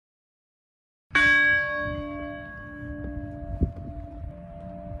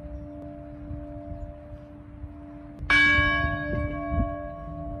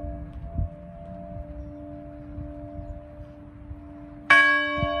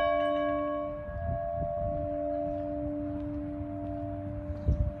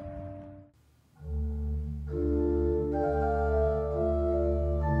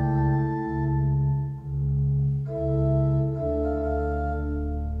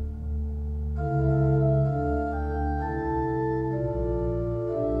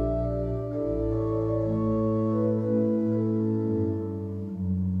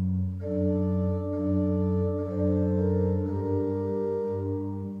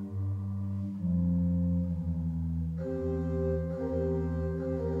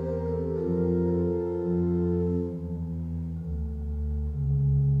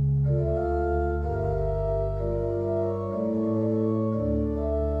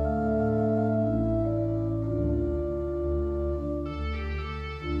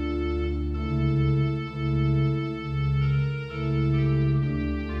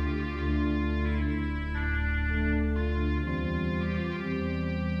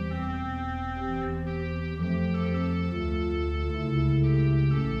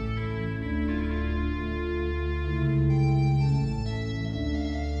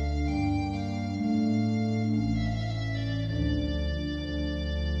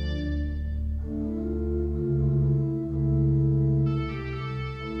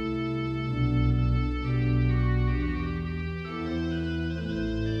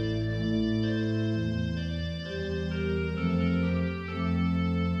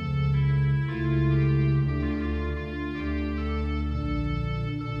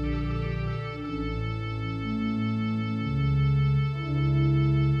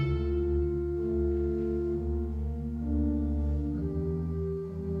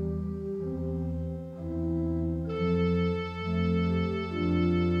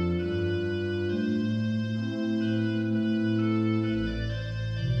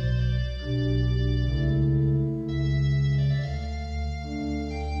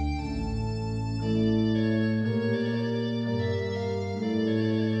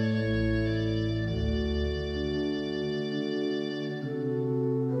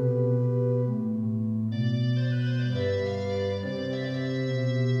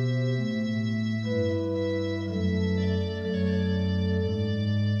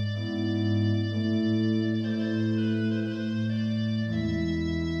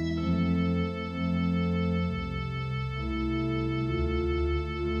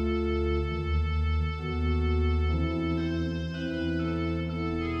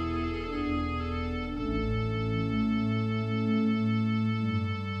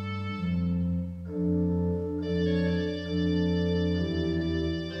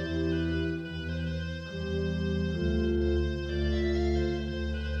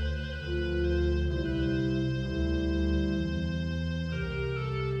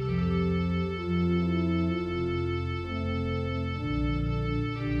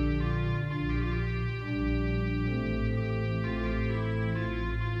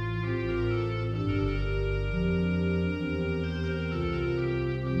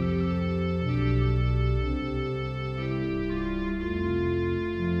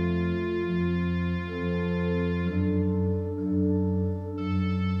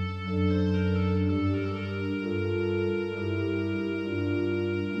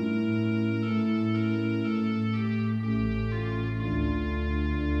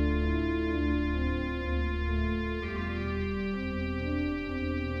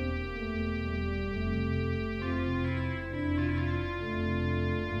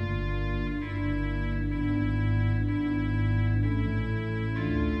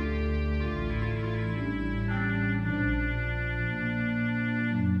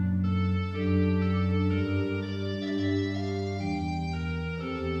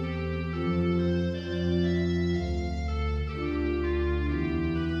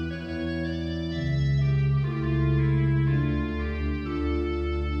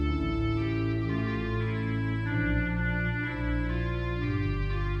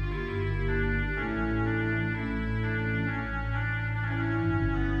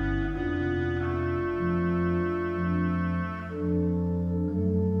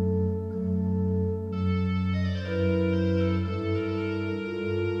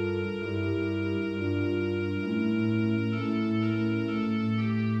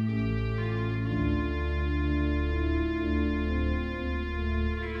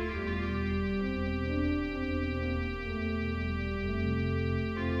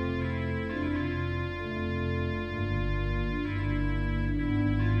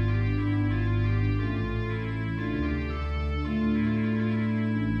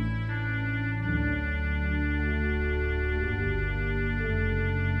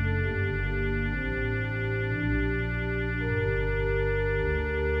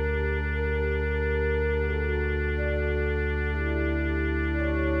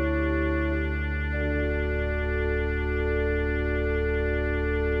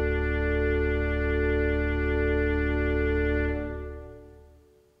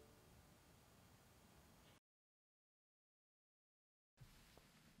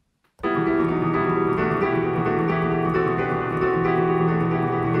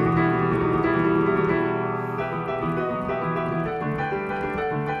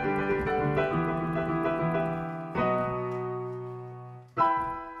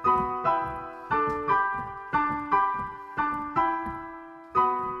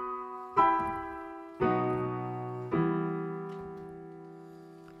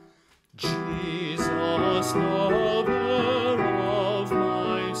Jesus, lover of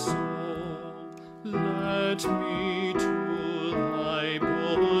my soul, let me to thy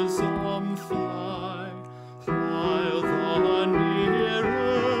bosom fly, while the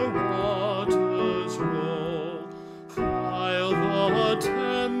nearer waters roll, while the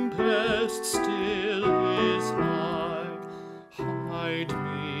tempest still is high. Hide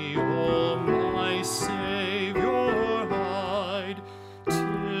me, O my Savior, hide,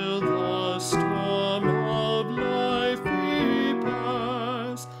 till the storm of life be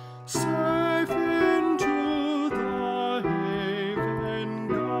past, safe into the haven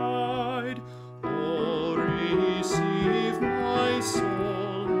guide. Oh, receive my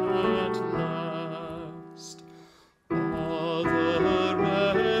soul at last. Other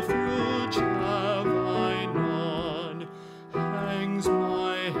refuge have I none, hangs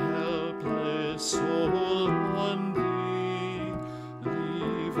my helpless soul on thee.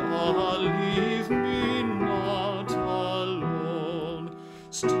 Leave me not alone,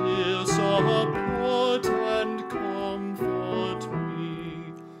 still support and comfort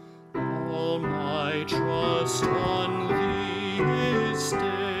me. All my trust on thee is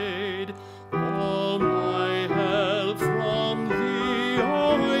stayed, all my help from thee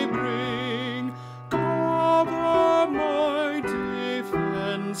I bring. Cover my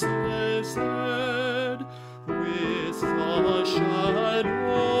defenseless head with the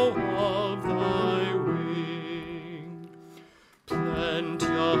shadow of thy wing.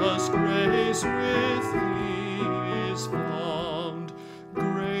 Plenteous grace with thee is found,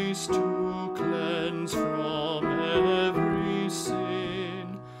 grace to cleanse from every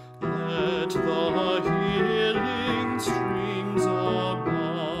sin. Let the healing streams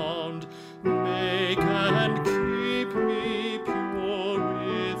abound, make and keep me pure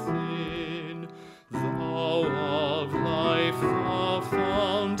within. Thou of life, the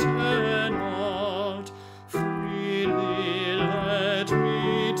fountain art, freely let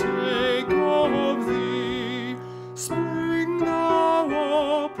me take of thee. Spring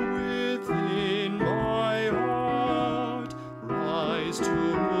thou up within my heart, rise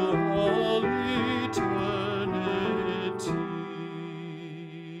to all eternity.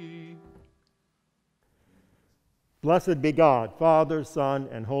 Blessed be God, Father, Son,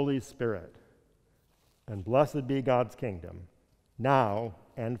 and Holy Spirit, and blessed be God's kingdom, now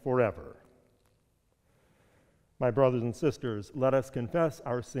and forever. My brothers and sisters, let us confess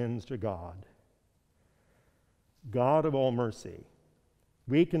our sins to God. God of all mercy,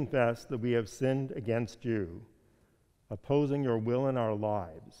 we confess that we have sinned against you, opposing your will in our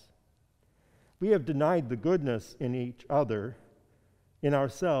lives. We have denied the goodness in each other, in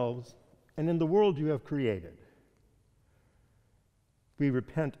ourselves, and in the world you have created. We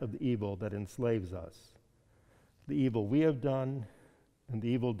repent of the evil that enslaves us, the evil we have done, and the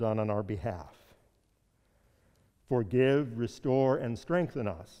evil done on our behalf. Forgive, restore, and strengthen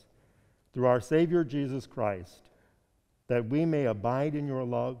us through our Savior Jesus Christ, that we may abide in your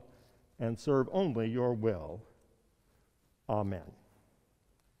love and serve only your will. Amen.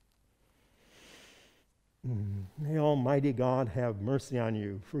 May Almighty God have mercy on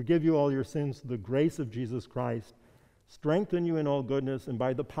you, forgive you all your sins through the grace of Jesus Christ, strengthen you in all goodness, and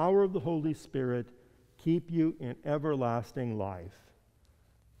by the power of the Holy Spirit, keep you in everlasting life.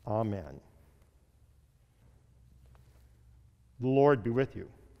 Amen. The Lord be with you.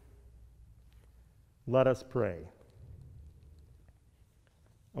 Let us pray.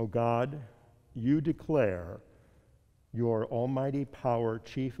 O God, you declare your almighty power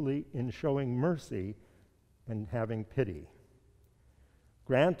chiefly in showing mercy and having pity.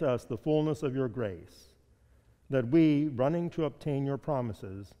 Grant us the fullness of your grace, that we, running to obtain your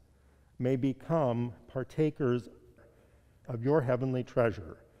promises, may become partakers of your heavenly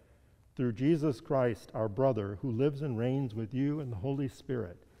treasure, through Jesus Christ, our brother, who lives and reigns with you in the Holy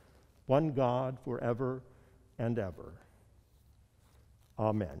Spirit, one God forever and ever.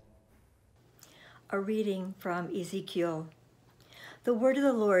 Amen. A reading from Ezekiel. The word of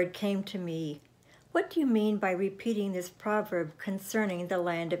the Lord came to me. What do you mean by repeating this proverb concerning the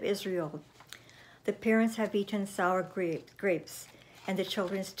land of Israel? The parents have eaten sour grapes, and the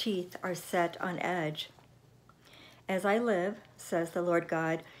children's teeth are set on edge. As I live, says the Lord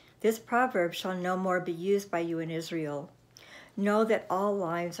God, this proverb shall no more be used by you in Israel. Know that all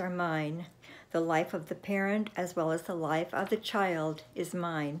lives are mine. The life of the parent as well as the life of the child is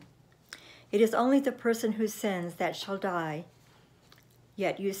mine. It is only the person who sins that shall die.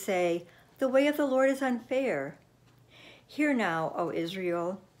 Yet you say, the way of the Lord is unfair. Hear now, O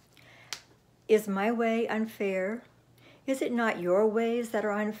Israel. Is my way unfair? Is it not your ways that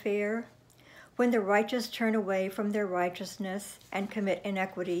are unfair? When the righteous turn away from their righteousness and commit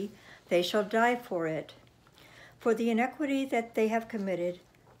iniquity, they shall die for it. For the iniquity that they have committed,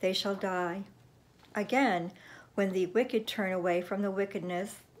 they shall die. Again, when the wicked turn away from the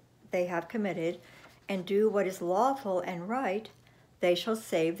wickedness they have committed and do what is lawful and right, they shall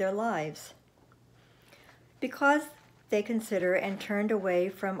save their lives. Because they consider and turned away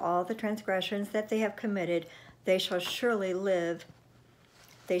from all the transgressions that they have committed, they shall surely live.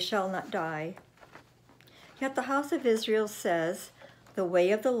 They shall not die. Yet the house of Israel says, "The way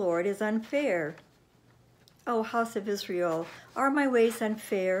of the Lord is unfair." O house of Israel, are my ways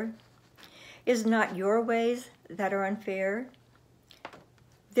unfair? Is not your ways that are unfair?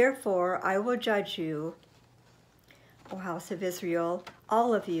 Therefore I will judge you, O house of Israel,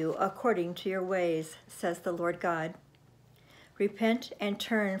 all of you, according to your ways, says the Lord God. Repent and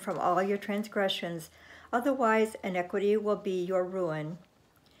turn from all your transgressions, otherwise iniquity will be your ruin.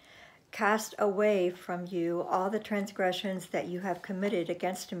 Cast away from you all the transgressions that you have committed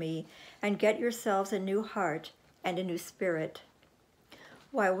against me, and get yourselves a new heart and a new spirit.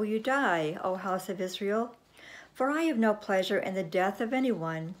 Why will you die, O house of Israel? For I have no pleasure in the death of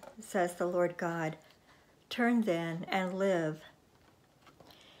anyone, says the Lord God. Turn then and live.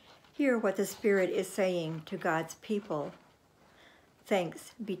 Hear what the Spirit is saying to God's people.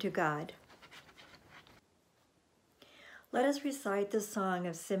 Thanks be to God. Let us recite the song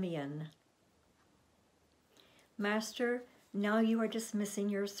of Simeon. Master, now you are dismissing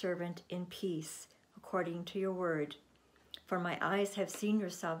your servant in peace, according to your word. For my eyes have seen your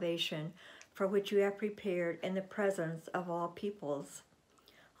salvation, for which you have prepared in the presence of all peoples,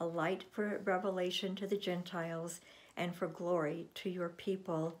 a light for revelation to the Gentiles and for glory to your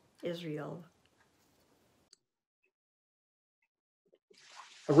people, Israel.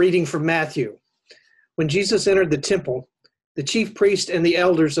 A reading from Matthew. When Jesus entered the temple, the chief priest and the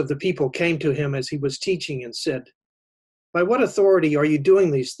elders of the people came to him as he was teaching and said, "By what authority are you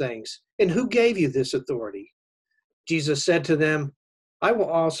doing these things? And who gave you this authority?" Jesus said to them, "I will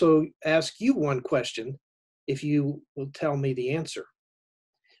also ask you one question, if you will tell me the answer.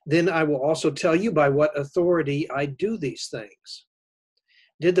 Then I will also tell you by what authority I do these things.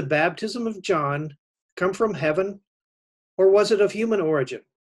 Did the baptism of John come from heaven, or was it of human origin?"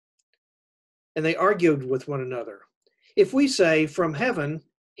 And they argued with one another. "If we say, 'From heaven,'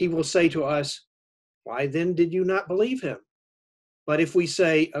 he will say to us, 'Why then did you not believe him?' But if we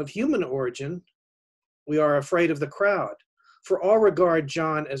say, 'Of human origin,' we are afraid of the crowd, for all regard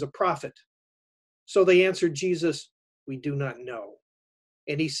John as a prophet." So they answered Jesus, "We do not know."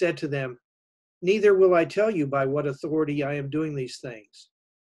 And he said to them, "Neither will I tell you by what authority I am doing these things.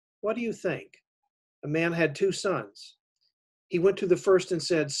 What do you think? A man had 2 sons. He went to the first and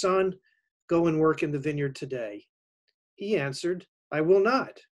said, 'Son, go and work in the vineyard today.' He answered, 'I will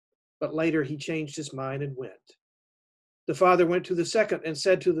not.' But later he changed his mind and went. The father went to the second and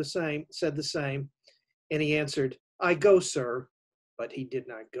said the same. And he answered, 'I go, sir.' But he did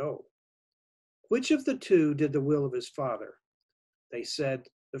not go. Which of the 2 did the will of his father?" They said,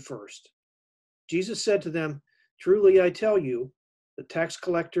 "The first." Jesus said to them, "Truly I tell you, the tax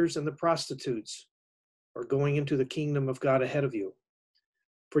collectors and the prostitutes are going into the kingdom of God ahead of you.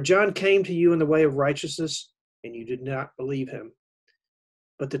 For John came to you in the way of righteousness, and you did not believe him.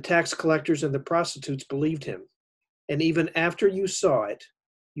 But the tax collectors and the prostitutes believed him. And even after you saw it,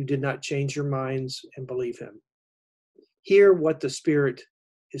 you did not change your minds and believe him." Hear what the Spirit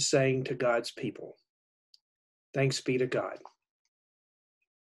is saying to God's people. Thanks be to God.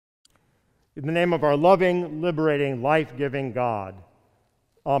 In the name of our loving, liberating, life-giving God,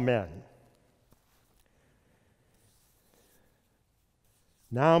 amen.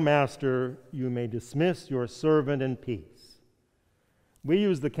 Now, Master, you may dismiss your servant in peace. We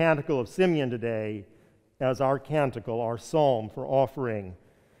use the canticle of Simeon today as our canticle, our psalm for offering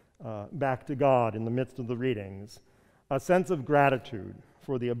back to God in the midst of the readings, a sense of gratitude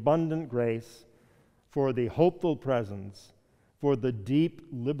for the abundant grace, for the hopeful presence, for the deep,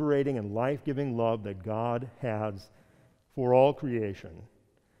 liberating, and life-giving love that God has for all creation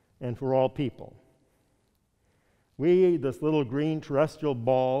and for all people. We, this little green terrestrial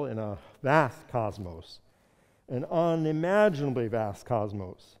ball in a vast cosmos, an unimaginably vast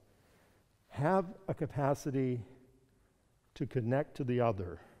cosmos, have a capacity to connect to the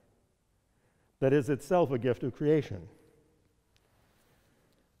other that is itself a gift of creation.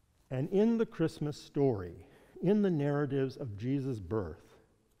 And in the Christmas story, in the narratives of Jesus' birth,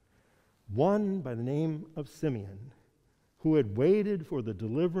 one by the name of Simeon, who had waited for the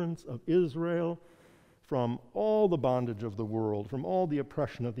deliverance of Israel from all the bondage of the world, from all the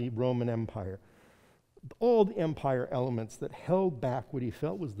oppression of the Roman Empire, all the empire elements that held back what he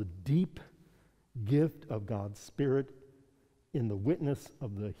felt was the deep gift of God's Spirit in the witness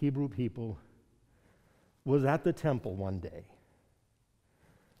of the Hebrew people was at the temple one day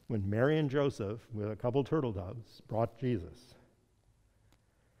when Mary and Joseph, with a couple turtle doves, brought Jesus.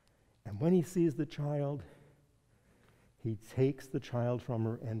 And when he sees the child, he takes the child from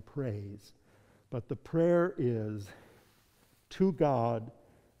her and prays. But the prayer is to God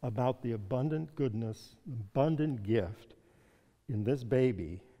about the abundant goodness, abundant gift in this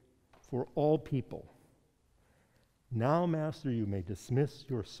baby for all people. Now, Master, you may dismiss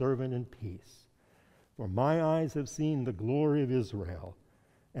your servant in peace, for my eyes have seen the glory of Israel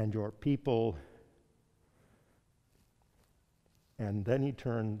and your people. And then he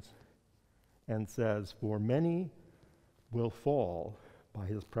turns and says, for many will fall by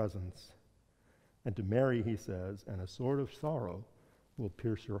his presence. And to Mary he says, and a sword of sorrow will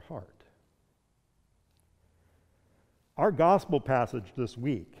pierce your heart. Our gospel passage this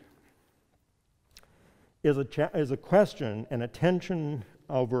week is a question and a tension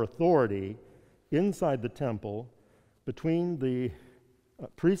over authority inside the temple between the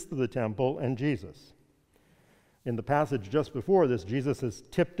priest of the temple and Jesus. In the passage just before this, Jesus has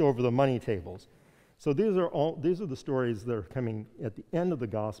tipped over the money tables. So these are the stories that are coming at the end of the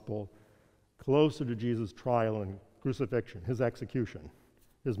gospel, closer to Jesus' trial and crucifixion, his execution,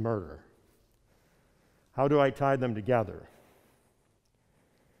 his murder. How do I tie them together?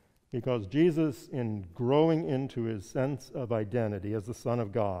 Because Jesus, in growing into his sense of identity as the Son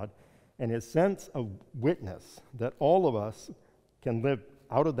of God and his sense of witness that all of us can live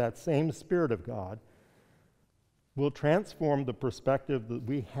out of that same Spirit of God, will transform the perspective that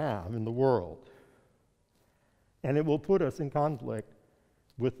we have in the world. And it will put us in conflict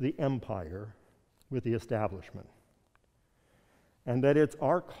with the empire, with the establishment. And that it's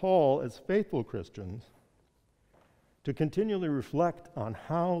our call as faithful Christians to continually reflect on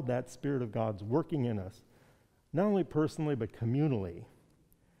how that Spirit of God's working in us, not only personally but communally,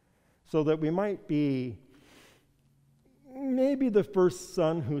 so that we might be maybe the first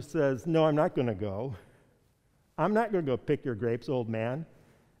son who says, no, I'm not going to go. I'm not going to go pick your grapes, old man.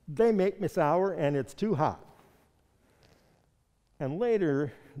 They make me sour and it's too hot. And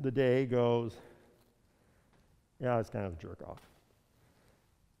later the day goes, yeah, it's kind of a jerk off,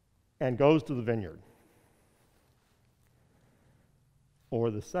 and goes to the vineyard.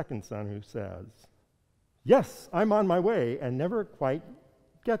 Or the second son who says, yes, I'm on my way, and never quite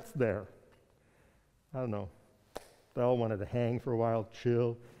gets there. I don't know. They all wanted to hang for a while,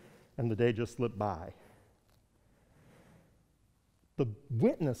 chill, and the day just slipped by. The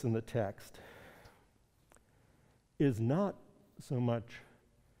witness in the text is not so much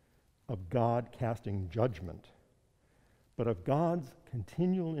of God casting judgment, but of God's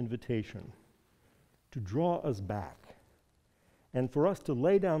continual invitation to draw us back and for us to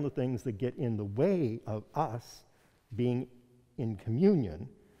lay down the things that get in the way of us being in communion,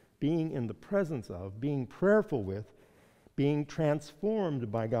 being in the presence of, being prayerful with, being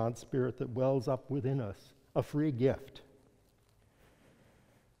transformed by God's Spirit that wells up within us, a free gift.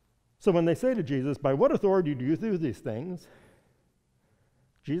 So when they say to Jesus, by what authority do you do these things?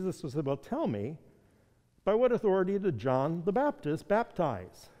 Jesus will say, well, tell me, by what authority did John the Baptist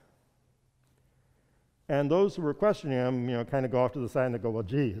baptize? And those who were questioning him, kind of go off to the side and they go, well,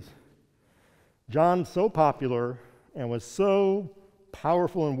 geez, John's so popular and was so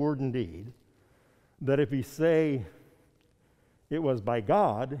powerful in word and deed that if we say it was by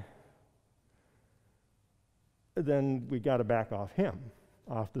God, then we got to back off him,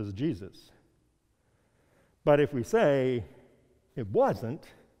 off this Jesus. But if we say it wasn't,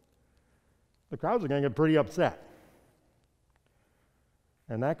 the crowds are going to get pretty upset.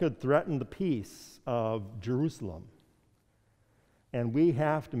 And that could threaten the peace of Jerusalem. And we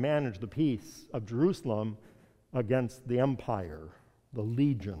have to manage the peace of Jerusalem against the empire, the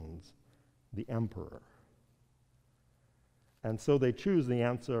legions, the emperor. And so they choose the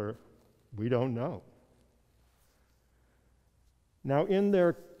answer, we don't know. Now, in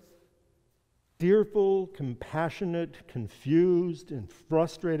their fearful, compassionate, confused, and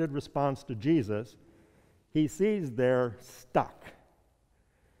frustrated response to Jesus, he sees they're stuck.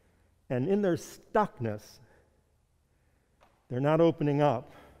 And in their stuckness, they're not opening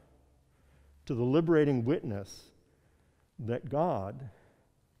up to the liberating witness that God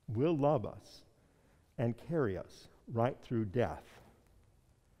will love us and carry us right through death,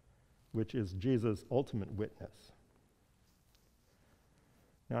 which is Jesus' ultimate witness.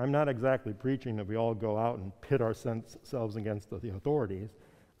 Now, I'm not exactly preaching that we all go out and pit ourselves against the authorities,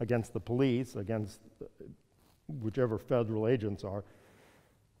 against the police, against whichever federal agents are,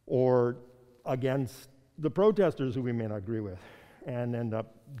 or against the protesters who we may not agree with and end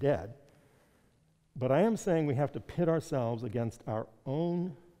up dead. But I am saying we have to pit ourselves against our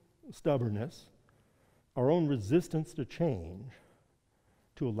own stubbornness, our own resistance to change,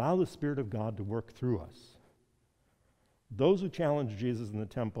 to allow the Spirit of God to work through us. Those who challenged Jesus in the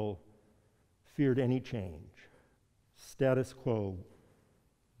temple feared any change. Status quo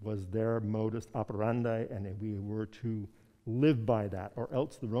was their modus operandi, and we were to live by that, or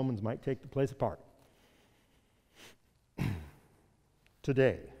else the Romans might take the place apart.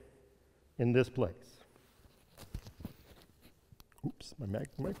 Today, in this place, oops, my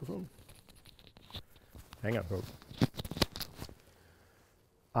microphone. Hang on, folks.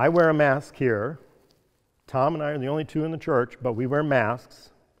 I wear a mask here. Tom and I are the only two in the church, but we wear masks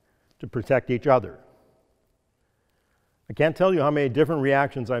to protect each other. I can't tell you how many different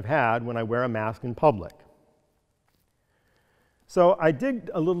reactions I've had when I wear a mask in public. So I did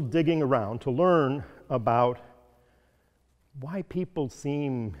a little digging around to learn about why people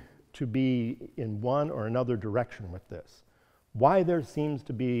seem to be in one or another direction with this. Why there seems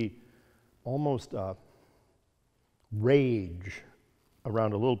to be almost a rage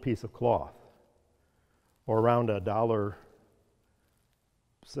around a little piece of cloth or around a $1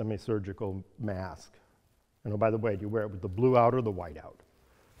 semi-surgical mask. And oh, by the way, do you wear it with the blue out or the white out?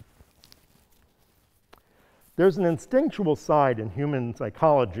 There's an instinctual side in human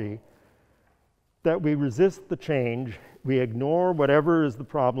psychology that we resist the change, we ignore whatever is the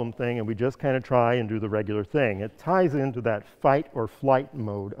problem thing, and we just kind of try and do the regular thing. It ties into that fight or flight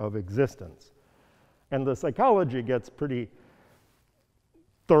mode of existence. And the psychology gets pretty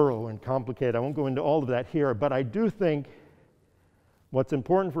thorough and complicated. I won't go into all of that here, but I do think what's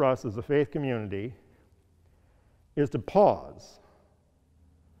important for us as a faith community is to pause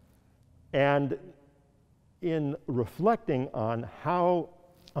and in reflecting on how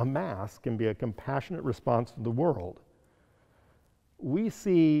a mask can be a compassionate response to the world, we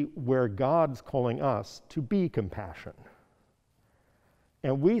see where God's calling us to be compassion.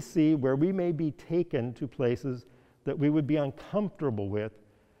 And we see where we may be taken to places that we would be uncomfortable with,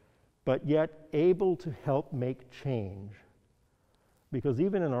 but yet able to help make change. Because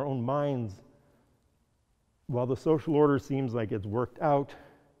even in our own minds, while the social order seems like it's worked out,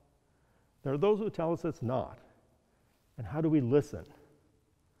 there are those who tell us it's not. And how do we listen?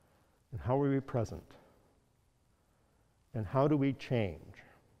 And how are we present? And how do we change?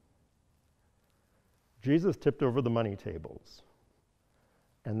 Jesus tipped over the money tables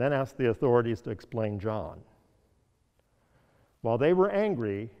and then asked the authorities to explain John. While they were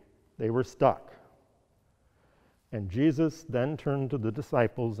angry, they were stuck. And Jesus then turned to the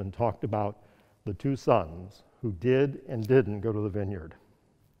disciples and talked about the two sons who did and didn't go to the vineyard.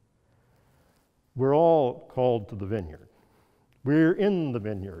 We're all called to the vineyard. We're in the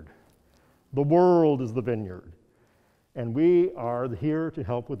vineyard. The world is the vineyard. And we are here to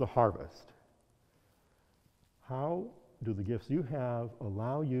help with the harvest. How do the gifts you have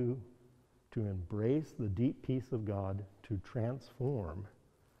allow you to embrace the deep peace of God to transform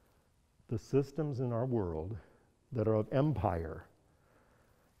the systems in our world that are of empire,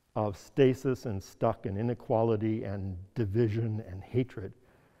 of stasis and stuck and inequality and division and hatred?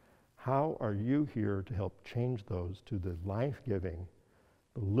 How are you here to help change those to the life-giving,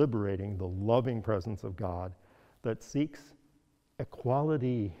 the liberating, the loving presence of God that seeks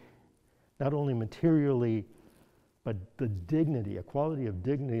equality, not only materially, but the dignity, equality of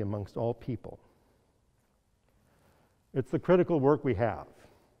dignity amongst all people? It's the critical work we have.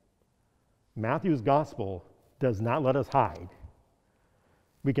 Matthew's gospel does not let us hide.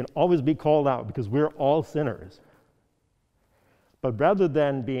 We can always be called out because we're all sinners. But rather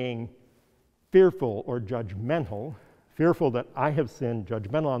than being fearful or judgmental, fearful that I have sinned,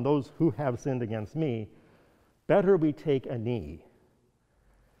 judgmental on those who have sinned against me, better we take a knee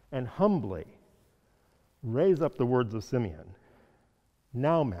and humbly raise up the words of Simeon.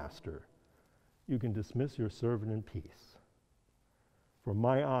 Now, Master, you can dismiss your servant in peace. For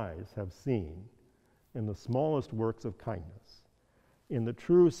my eyes have seen in the smallest works of kindness, in the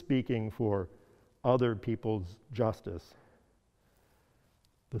true speaking for other people's justice,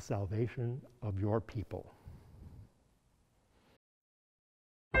 the salvation of your people.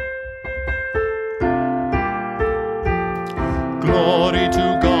 Glory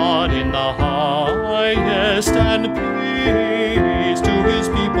to God in the highest, and peace to his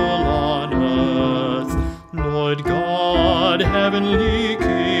people on earth. Lord God, heavenly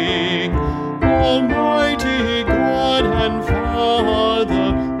King, almighty God and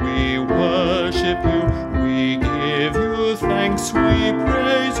Father, we worship you, we give you thanks, we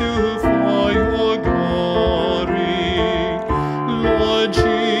praise you for your glory. Lord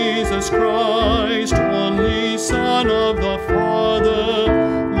Jesus Christ, only Son of the Father,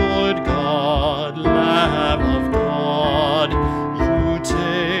 Lord God,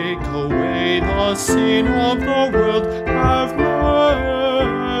 the sin of the world, have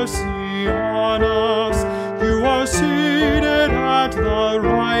mercy on us. You are seated at the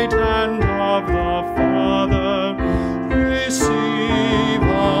right hand of the Father. Receive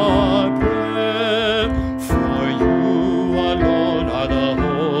our prayer, for you alone are the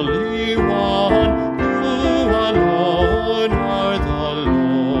Holy One. You alone are the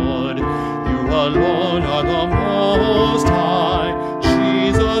Lord. You alone are the Most High.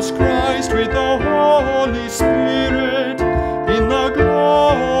 Jesus Christ with the Holy Spirit, in the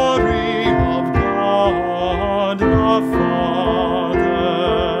glory of God the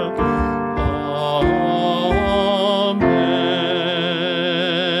Father. Amen.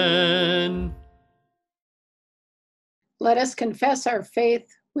 Let us confess our faith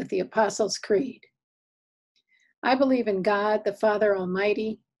with the Apostles' Creed. I believe in God, the Father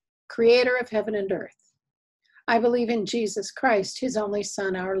Almighty, creator of heaven and earth. I believe in Jesus Christ, his only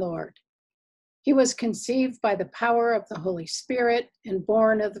Son, our Lord. He was conceived by the power of the Holy Spirit and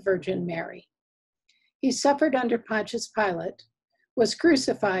born of the Virgin Mary. He suffered under Pontius Pilate, was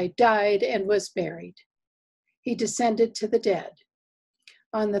crucified, died, and was buried. He descended to the dead.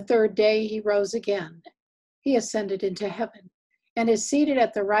 On the third day he rose again. He ascended into heaven and is seated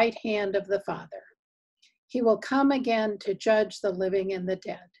at the right hand of the Father. He will come again to judge the living and the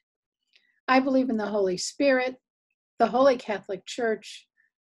dead. I believe in the Holy Spirit, the Holy Catholic Church,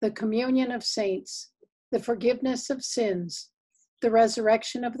 the communion of saints, the forgiveness of sins, the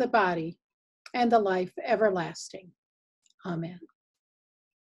resurrection of the body, and the life everlasting. Amen.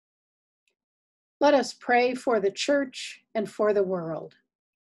 Let us pray for the Church and for the world.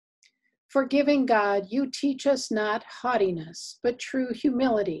 Forgiving God, you teach us not haughtiness, but true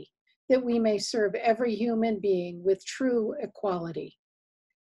humility, that we may serve every human being with true equality.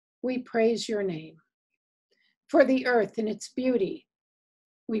 We praise your name. For the earth and its beauty,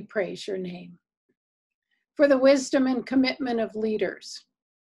 we praise your name. For the wisdom and commitment of leaders,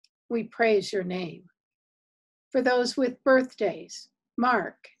 we praise your name. For those with birthdays,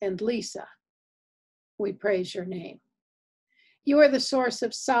 Mark and Lisa, we praise your name. You are the source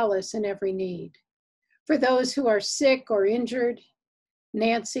of solace in every need. For those who are sick or injured,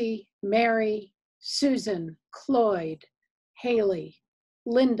 Nancy, Mary, Susan, Cloyd, Haley,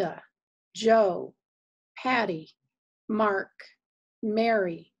 Linda, Joe, Patty, Mark,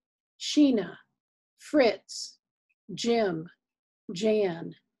 Mary, Sheena, Fritz, Jim,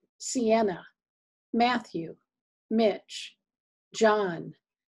 Jan, Sienna, Matthew, Mitch, John,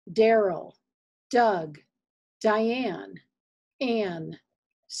 Daryl, Doug, Diane, Anne,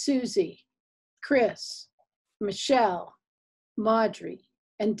 Susie, Chris, Michelle, Maudrey,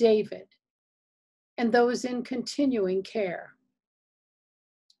 and David, and those in continuing care.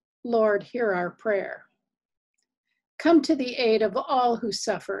 Lord, hear our prayer. Come to the aid of all who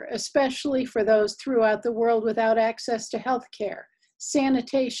suffer, especially for those throughout the world without access to health care,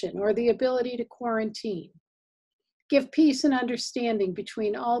 sanitation, or the ability to quarantine. Give peace and understanding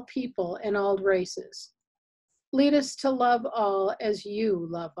between all people and all races. Lead us to love all as you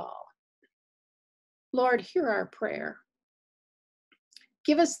love all. Lord, hear our prayer.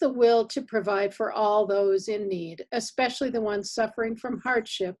 Give us the will to provide for all those in need, especially the ones suffering from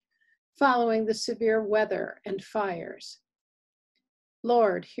hardship following the severe weather and fires.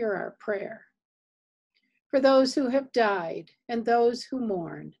 Lord, hear our prayer. For those who have died and those who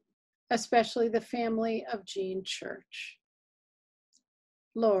mourn, especially the family of Jean Church.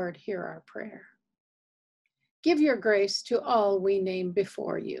 Lord, hear our prayer. Give your grace to all we name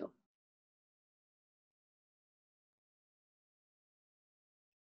before you.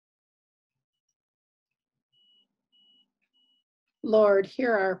 Lord,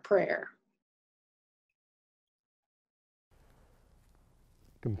 hear our prayer.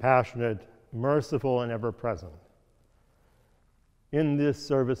 Compassionate, merciful, and ever-present. In this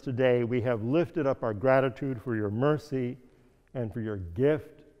service today, we have lifted up our gratitude for your mercy and for your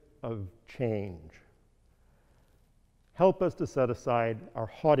gift of change. Help us to set aside our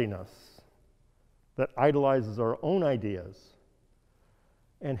haughtiness that idolizes our own ideas,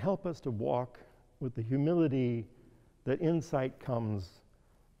 and help us to walk with the humility that insight comes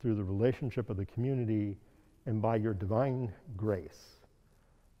through the relationship of the community and by your divine grace.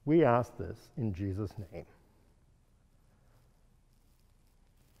 We ask this in Jesus' name.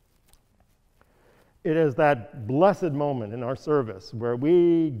 It is that blessed moment in our service where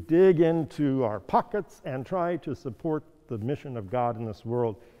we dig into our pockets and try to support the mission of God in this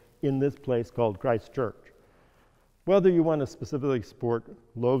world in this place called Christ Church. Whether you want to specifically support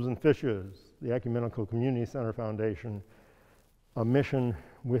Loaves and Fishes, the Ecumenical Community Center Foundation, a mission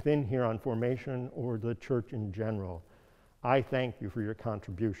within here on Formation, or the church in general, I thank you for your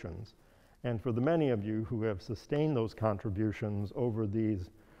contributions. and for the many of you who have sustained those contributions over these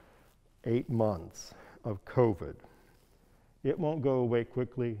 8 months of COVID. It won't go away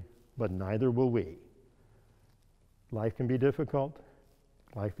quickly, but neither will we. Life can be difficult,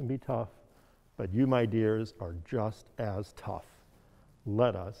 life can be tough, but you, my dears, are just as tough.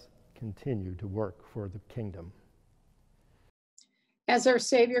 Let us continue to work for the kingdom. As our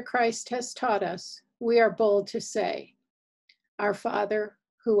Savior Christ has taught us, we are bold to say, Our Father,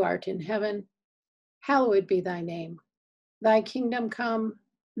 who art in heaven, hallowed be thy name. Thy kingdom come,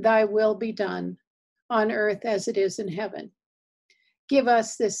 thy will be done, on earth as it is in heaven. Give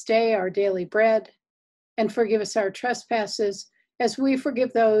us this day our daily bread, and forgive us our trespasses, as we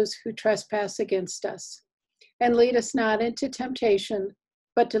forgive those who trespass against us. And lead us not into temptation,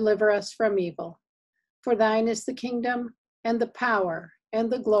 but deliver us from evil. For thine is the kingdom, and the power,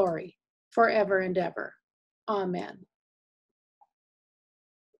 and the glory, forever and ever. Amen.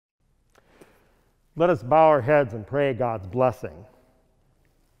 Let us bow our heads and pray God's blessing.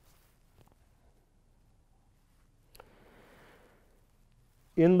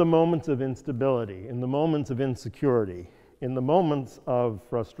 In the moments of instability, in the moments of insecurity, in the moments of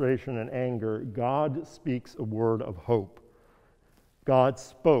frustration and anger, God speaks a word of hope. God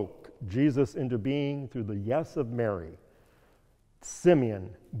spoke Jesus into being through the yes of Mary. Simeon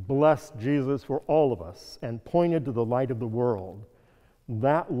blessed Jesus for all of us and pointed to the light of the world.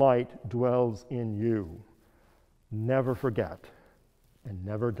 That light dwells in you. Never forget and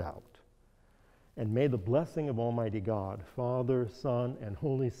never doubt. And may the blessing of Almighty God, Father, Son, and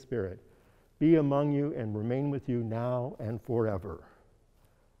Holy Spirit be among you and remain with you now and forever.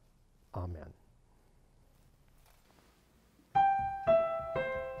 Amen.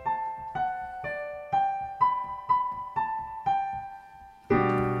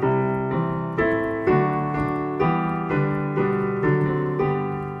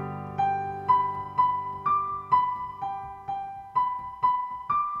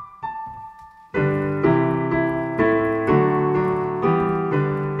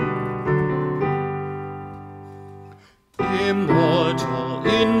 Immortal,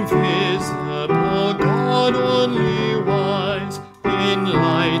 invisible, God only wise, in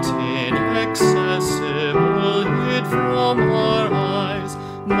light inaccessible, hid from our eyes.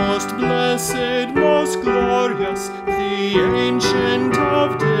 Most blessed, most glorious, the Ancient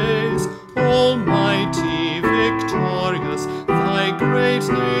of Days, Almighty, victorious, thy great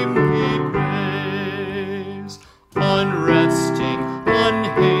name we praise. Unresting,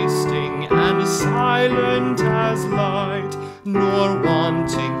 unhasting, and silent as light, nor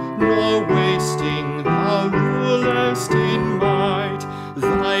wanting, nor wasting, thou rulest in might.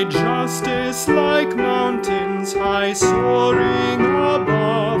 Thy justice like mountains high soaring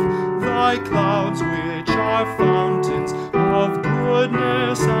above, thy clouds which are fountains of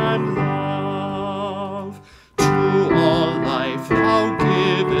goodness and love. To all life thou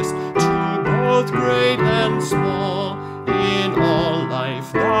givest, to both great and small. In all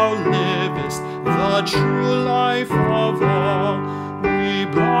life thou livest, the true life of all. We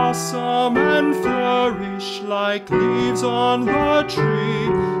blossom and flourish like leaves on the tree,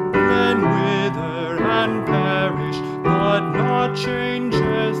 then wither and perish, but not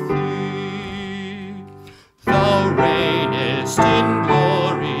changeth thee. Thou reignest in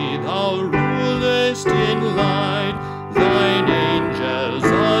glory, thou rulest in light, thine angels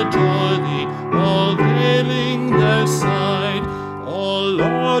adore thee, all veiling their sight. O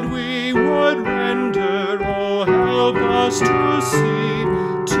Lord, we would render, oh, help us to see,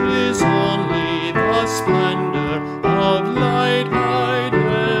 'tis only the splendor of light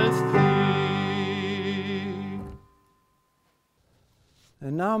hideth thee.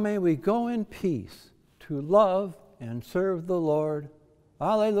 And now may we go in peace to love and serve the Lord.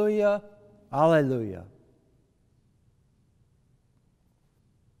 Alleluia, alleluia.